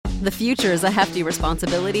The future is a hefty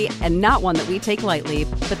responsibility and not one that we take lightly,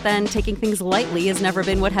 but then taking things lightly has never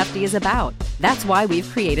been what Hefty is about. That's why we've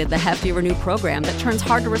created the Hefty Renew program that turns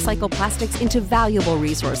hard-to-recycle plastics into valuable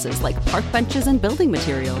resources like park benches and building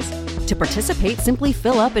materials. To participate, simply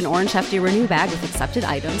fill up an orange Hefty Renew bag with accepted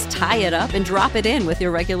items, tie it up, and drop it in with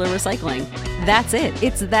your regular recycling. That's it.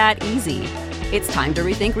 It's that easy. It's time to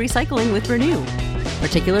rethink recycling with Renew.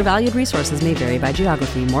 Particular valued resources may vary by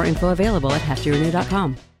geography. More info available at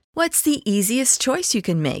heftyrenew.com. What's the easiest choice you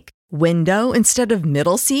can make? Window instead of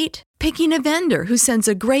middle seat? Picking a vendor who sends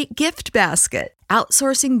a great gift basket?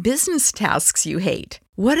 Outsourcing business tasks you hate?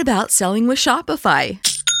 What about selling with Shopify?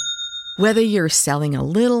 Whether you're selling a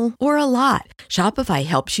little or a lot, Shopify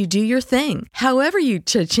helps you do your thing, however you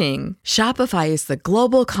cha-ching. Shopify is the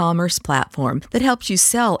global commerce platform that helps you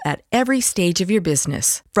sell at every stage of your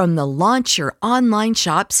business. From the launch your online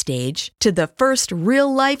shop stage to the first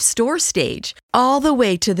real-life store stage, all the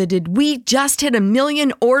way to the did we just hit 1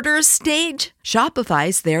 million orders stage.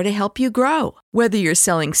 Shopify's there to help you grow. Whether you're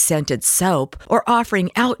selling scented soap or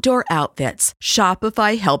offering outdoor outfits,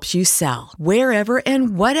 Shopify helps you sell. Wherever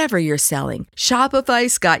and whatever you're selling,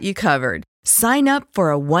 Shopify's got you covered. Sign up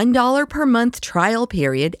for a $1 per month trial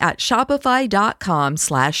period at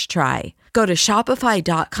shopify.com/try. Go to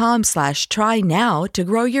shopify.com/try now to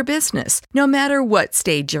grow your business, no matter what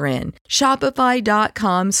stage you're in.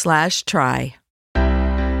 Shopify.com/try.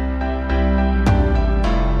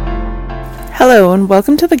 Hello and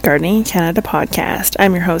welcome to the Gardening Canada podcast.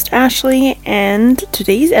 I'm your host Ashley, and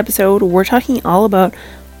today's episode we're talking all about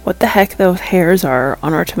what the heck those hairs are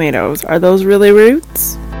on our tomatoes. Are those really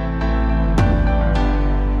roots?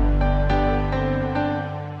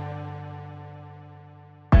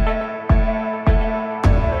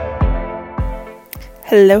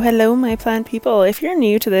 Hello, my plant people. If you're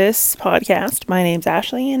new to this podcast, my name's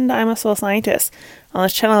Ashley and I'm a soil scientist. On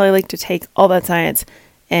this channel, I like to take all that science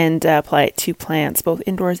and apply it to plants, both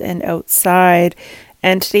indoors and outside.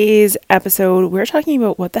 And today's episode, we're talking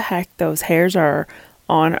about what the heck those hairs are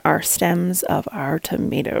on our stems of our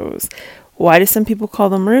tomatoes. Why do some people call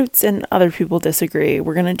them roots and other people disagree?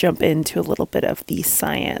 We're going to jump into a little bit of the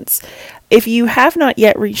science. If you have not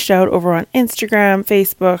yet reached out over on Instagram,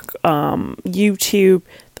 Facebook, YouTube,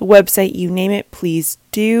 the website, you name it, please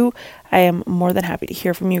do. I am more than happy to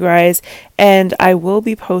hear from you guys, and I will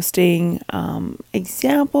be posting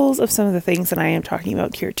examples of some of the things that I am talking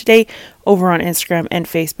about here today over on Instagram and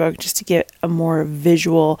Facebook, just to get a more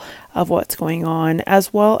visual of what's going on,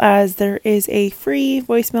 as well as there is a free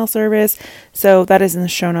voicemail service, so that is in the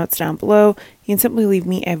show notes down below. You can simply leave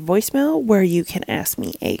me a voicemail where you can ask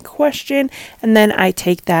me a question, and then I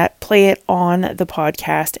take that, play it on the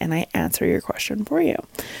podcast, and I answer your question for you.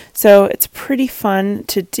 So it's pretty fun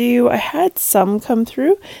to do. I had some come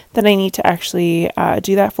through that I need to actually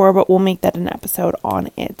do that for, but we'll make that an episode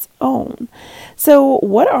on its own. So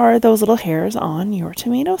what are those little hairs on your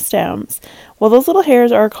tomato stems? Well, those little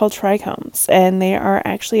hairs are called trichomes, and they are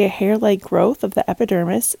actually a hair-like growth of the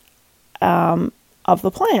epidermis of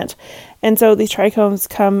the plant. And so these trichomes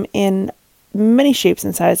come in many shapes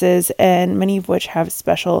and sizes, and many of which have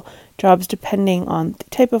special jobs depending on the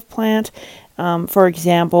type of plant. For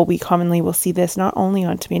example, we commonly will see this not only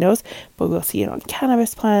on tomatoes, but we'll see it on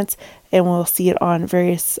cannabis plants, and we'll see it on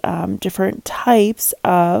various different types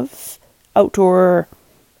of outdoor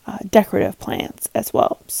decorative plants as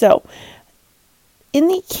well. So in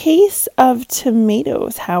the case of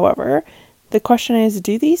tomatoes, however, the question is,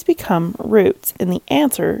 do these become roots? And the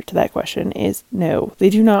answer to that question is no, they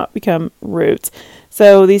do not become roots.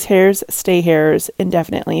 So these hairs stay hairs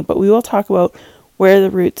indefinitely, but we will talk about where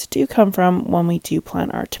the roots do come from when we do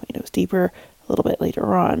plant our tomatoes deeper a little bit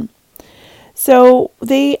later on. So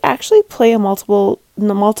they actually play a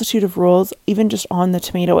multitude of roles, even just on the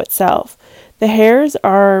tomato itself. The hairs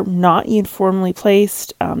are not uniformly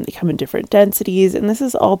placed. They come in different densities, and this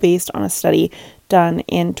is all based on a study done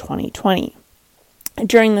in 2020.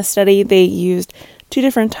 During the study, they used two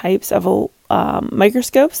different types of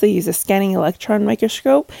microscopes. They used a scanning electron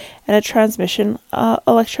microscope and a transmission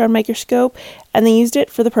electron microscope, and they used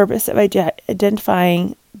it for the purpose of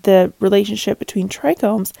identifying the relationship between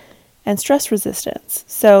trichomes and stress resistance.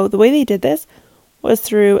 So the way they did this was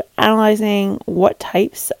through analyzing what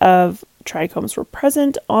types of trichomes were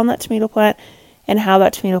present on that tomato plant and how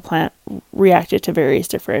that tomato plant reacted to various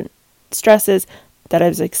different stresses that it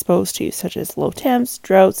was exposed to, such as low temps,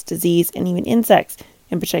 droughts, disease, and even insects,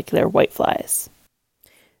 in particular whiteflies.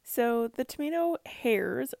 So the tomato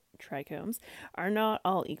hairs trichomes, are not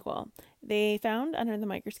all equal. They found under the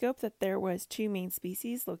microscope that there was 2 main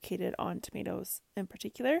species located on tomatoes in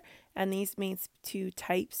particular, and these main 2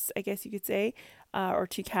 types, I guess you could say, or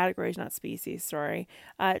 2 categories, not species, sorry.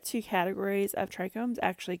 2 categories of trichomes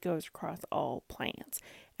actually goes across all plants,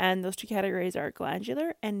 and those 2 categories are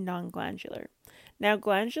glandular and non-glandular. Now,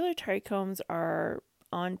 glandular trichomes are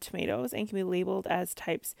on tomatoes and can be labeled as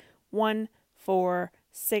types 1, 4,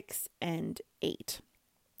 6, and 8.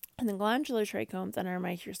 And the glandular trichomes under a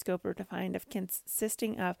microscope are defined as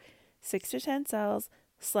consisting of 6 to 10 cells,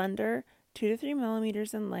 slender, 2 to 3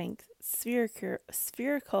 millimeters in length,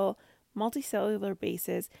 spherical multicellular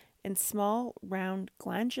bases, and small, round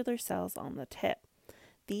glandular cells on the tip.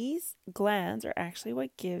 These glands are actually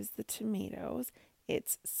what gives the tomatoes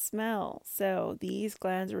its smell. So these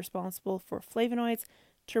glands are responsible for flavonoids,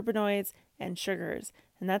 terpenoids, and sugars.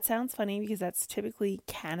 And that sounds funny because that's typically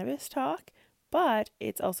cannabis talk, but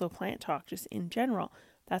it's also plant talk just in general.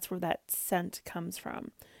 That's where that scent comes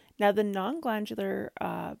from. Now, the non-glandular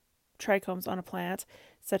trichomes on a plant,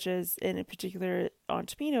 such as in particular on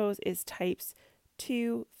tomatoes, is types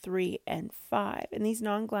 2, 3, and 5. And these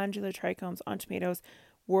non-glandular trichomes on tomatoes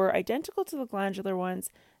were identical to the glandular ones,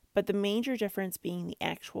 but the major difference being the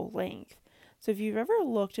actual length. So if you've ever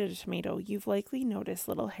looked at a tomato, you've likely noticed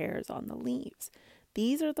little hairs on the leaves.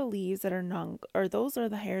 These are the leaves that are those are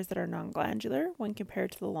the hairs that are non-glandular when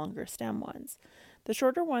compared to the longer stem ones. The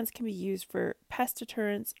shorter ones can be used for pest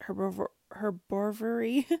deterrence,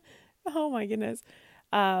 herbivory. Oh my goodness.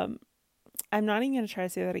 I'm not even going to try to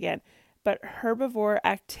say that again, but herbivore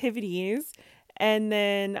activities, and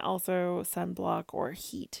then also sunblock or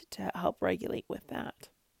heat to help regulate with that.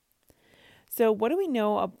 So what do we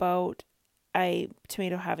know about a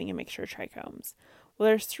tomato having a mixture of trichomes? Well,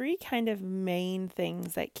 there's 3 kind of main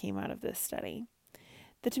things that came out of this study.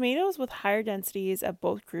 The tomatoes with higher densities of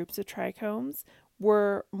both groups of trichomes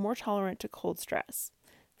were more tolerant to cold stress.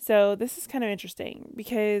 So this is kind of interesting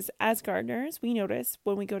because as gardeners, we notice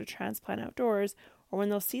when we go to transplant outdoors or when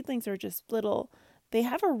those seedlings are just little, they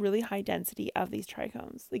have a really high density of these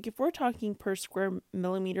trichomes. Like if we're talking per square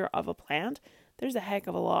millimeter of a plant, there's a heck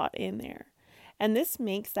of a lot in there. And this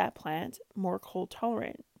makes that plant more cold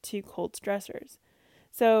tolerant to cold stressors.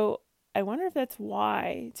 So I wonder if that's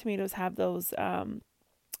why tomatoes have those,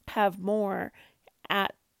 have more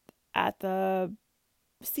at the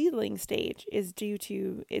seedling stage, is due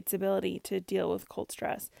to its ability to deal with cold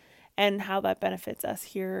stress and how that benefits us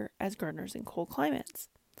here as gardeners in cold climates.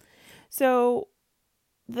 So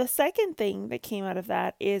the second thing that came out of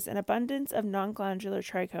that is an abundance of non-glandular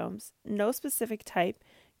trichomes. No specific type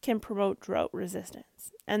can promote drought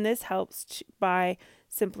resistance. And this helps by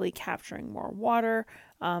simply capturing more water.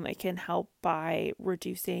 It can help by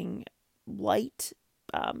reducing light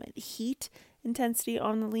and heat intensity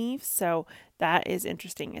on the leaves. So that is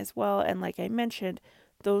interesting as well. And like I mentioned,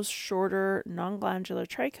 those shorter non-glandular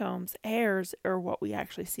trichomes, hairs, are what we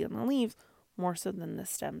actually see on the leaves more so than the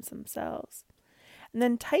stems themselves. And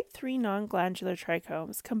then type 3 non-glandular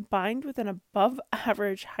trichomes combined with an above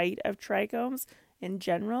average height of trichomes in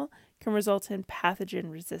general can result in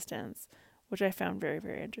pathogen resistance, which I found very,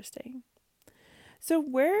 very interesting. So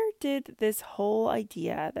where did this whole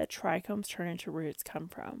idea that trichomes turn into roots come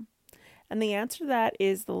from? And the answer to that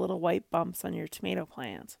is the little white bumps on your tomato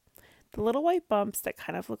plant. The little white bumps that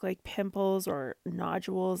kind of look like pimples or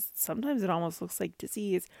nodules, sometimes it almost looks like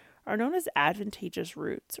disease, are known as adventitious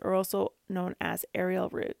roots, or also known as aerial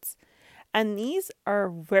roots. And these are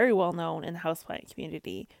very well known in the houseplant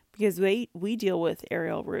community because we deal with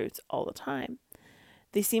aerial roots all the time.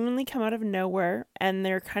 They seemingly come out of nowhere, and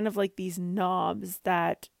they're kind of like these knobs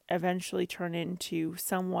that eventually turn into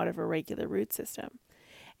somewhat of a regular root system.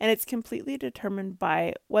 And it's completely determined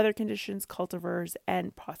by weather conditions, cultivars,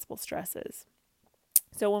 and possible stresses.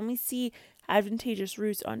 So when we see adventitious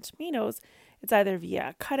roots on tomatoes, it's either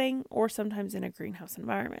via cutting or sometimes in a greenhouse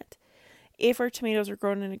environment. If our tomatoes are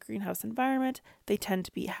grown in a greenhouse environment, they tend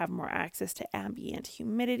to have more access to ambient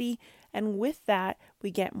humidity, and with that, we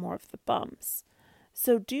get more of the bumps.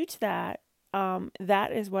 So due to that,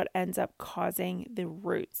 that is what ends up causing the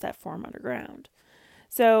roots that form underground.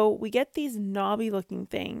 So we get these knobby looking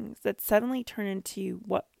things that suddenly turn into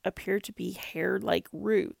what appear to be hair-like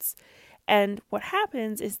roots. And what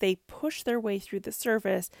happens is they push their way through the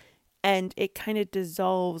surface and it kind of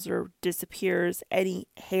dissolves or disappears any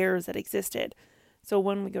hairs that existed. So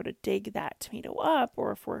when we go to dig that tomato up,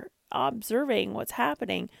 or if we're observing what's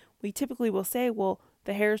happening, we typically will say, well,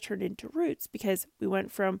 the hairs turned into roots because we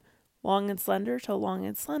went from long and slender to long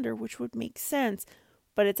and slender, which would make sense,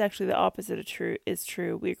 but it's actually the opposite is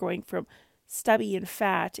true. We're going from stubby and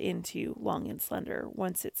fat into long and slender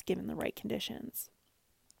once it's given the right conditions.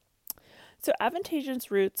 So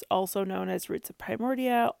adventitious roots, also known as roots of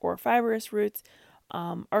primordia or fibrous roots,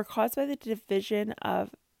 are caused by the division of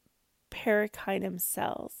parenchyma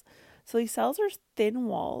cells. So these cells are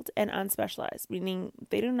thin-walled and unspecialized, meaning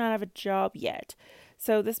they do not have a job yet.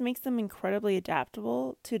 So this makes them incredibly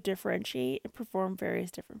adaptable to differentiate and perform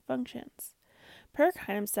various different functions.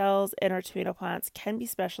 Parenchyma cells in our tomato plants can be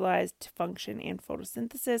specialized to function in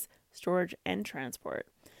photosynthesis, storage, and transport.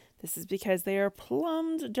 This is because they are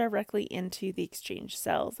plumbed directly into the exchange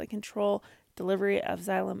cells that control delivery of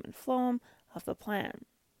xylem and phloem of the plant.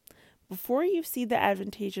 Before you see the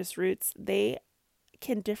adventitious roots, they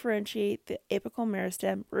can differentiate the apical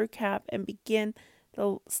meristem, root cap, and begin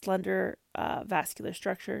the slender vascular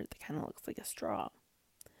structure that kind of looks like a straw.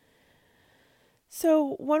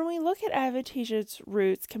 So when we look at adventitious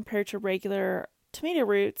roots compared to regular tomato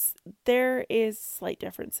roots, there is slight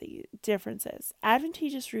differences.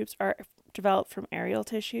 Adventitious roots are developed from aerial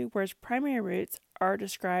tissue, whereas primary roots are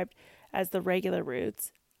described as the regular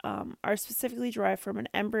roots, are specifically derived from an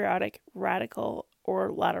embryonic radical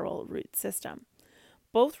or lateral root system.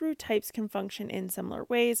 Both root types can function in similar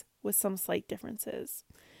ways with some slight differences.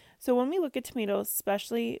 So when we look at tomatoes,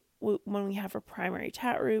 especially when we have a primary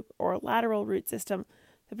taproot or a lateral root system,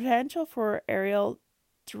 the potential for aerial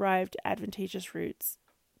derived adventitious roots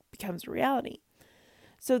becomes a reality.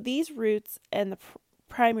 So these roots and the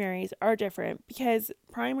primaries are different because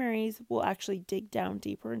primaries will actually dig down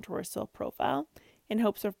deeper into our soil profile in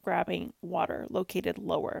hopes of grabbing water located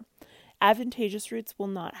lower. Adventitious roots will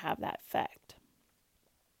not have that effect.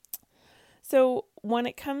 So when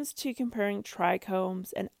it comes to comparing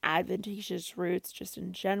trichomes and adventitious roots just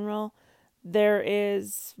in general, there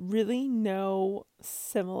is really no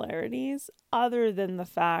similarities other than the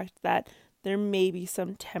fact that there may be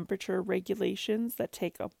some temperature regulations that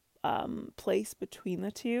take place between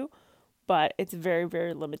the two, but it's very,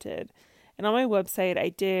 very limited. And on my website, I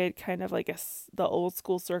did kind of like the old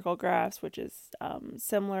school circle graphs, which is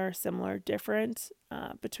similar, different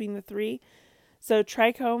between the three. So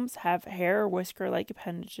trichomes have hair or whisker-like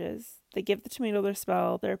appendages. They give the tomato their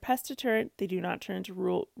smell. They're a pest deterrent. They do not turn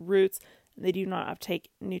into roots. And they do not uptake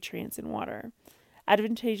nutrients and water.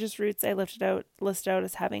 Adventitious roots I list out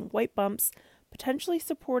as having white bumps, potentially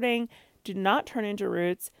supporting, do not turn into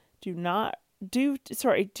roots, do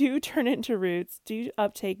turn into roots, do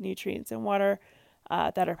uptake nutrients and water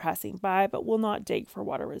that are passing by, but will not dig for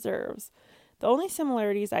water reserves. The only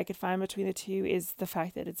similarities I could find between the two is the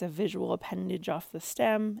fact that it's a visual appendage off the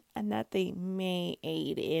stem and that they may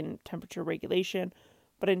aid in temperature regulation,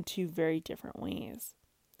 but in two very different ways.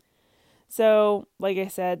 So, like I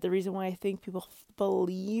said, the reason why I think people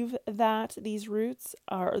believe that these roots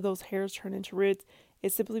or those hairs turn into roots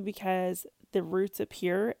is simply because the roots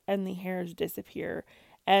appear and the hairs disappear.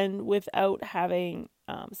 And without having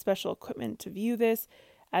special equipment to view this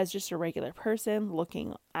as just a regular person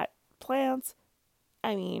looking at plants,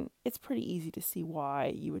 I mean, it's pretty easy to see why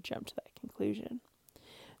you would jump to that conclusion.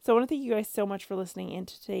 So I want to thank you guys so much for listening in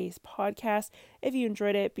to today's podcast. If you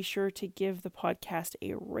enjoyed it, be sure to give the podcast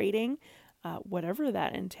a rating, whatever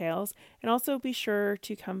that entails. And also be sure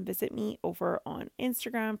to come visit me over on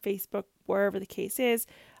Instagram, Facebook, wherever the case is.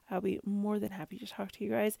 I'll be more than happy to talk to you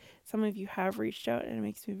guys. Some of you have reached out and it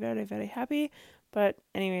makes me very, very happy. But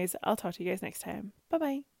anyways, I'll talk to you guys next time.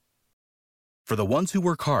 Bye-bye. For the ones who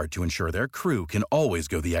work hard to ensure their crew can always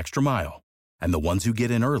go the extra mile, and the ones who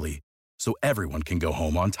get in early so everyone can go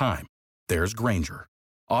home on time, there's Grainger,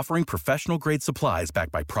 offering professional-grade supplies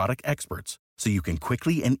backed by product experts so you can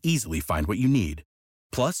quickly and easily find what you need.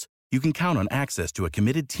 Plus, you can count on access to a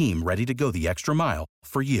committed team ready to go the extra mile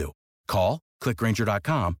for you. Call, click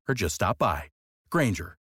Grainger.com, or just stop by.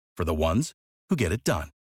 Grainger, for the ones who get it done.